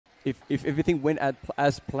if everything went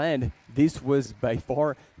as planned, this was by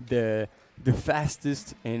far the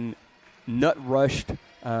fastest and not rushed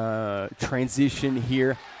transition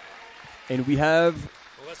here. And we have,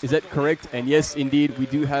 is that correct? And yes, indeed, we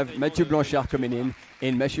do have Mathieu Blanchard coming in.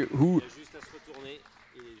 And Mathieu, who...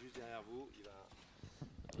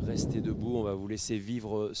 Restez debout, on va vous laisser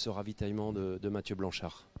vivre ce ravitaillement de Mathieu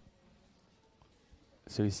Blanchard.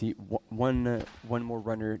 So you see one more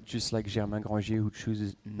runner, just like Germain Granger, who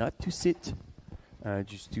chooses not to sit,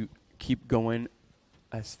 just to keep going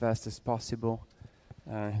as fast as possible.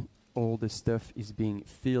 All the stuff is being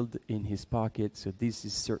filled in his pocket, so this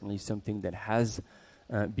is certainly something that has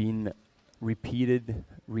been repeated,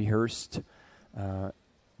 rehearsed.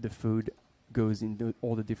 The food goes into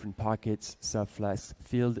all the different pockets, flasks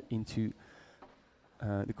filled into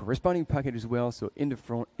the corresponding pocket as well, so in the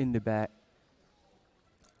front, in the back.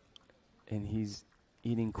 And he's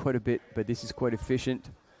eating quite a bit, but this is quite efficient,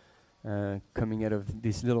 coming out of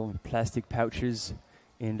these little plastic pouches.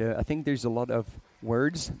 And I think there's a lot of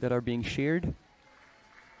words that are being shared.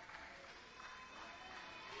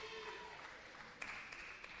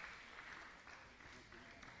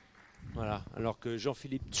 Voilà, alors que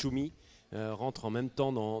Jean-Philippe Tchoumi rentre en même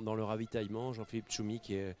temps dans le ravitaillement. Jean-Philippe Tchoumi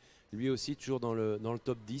qui est lui aussi toujours dans le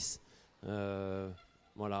top 10.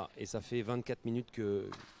 Voilà, et ça fait 24 minutes que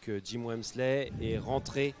Jim Wemsley est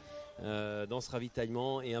rentré dans ce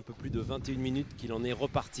ravitaillement et un peu plus de 21 minutes qu'il en est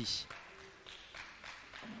reparti.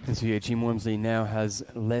 And so yeah, Jim Wemsley now has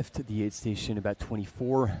left the aid station about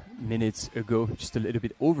 24 minutes ago, just a little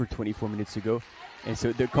bit over 24 minutes ago. And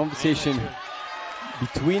so the conversation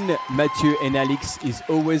between Mathieu and Alex is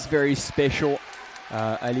always very special.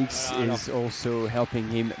 Alex is also helping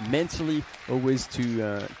him mentally always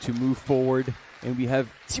to move forward. And we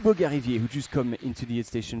have Thibaut Garivier, who just come into the aid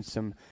station some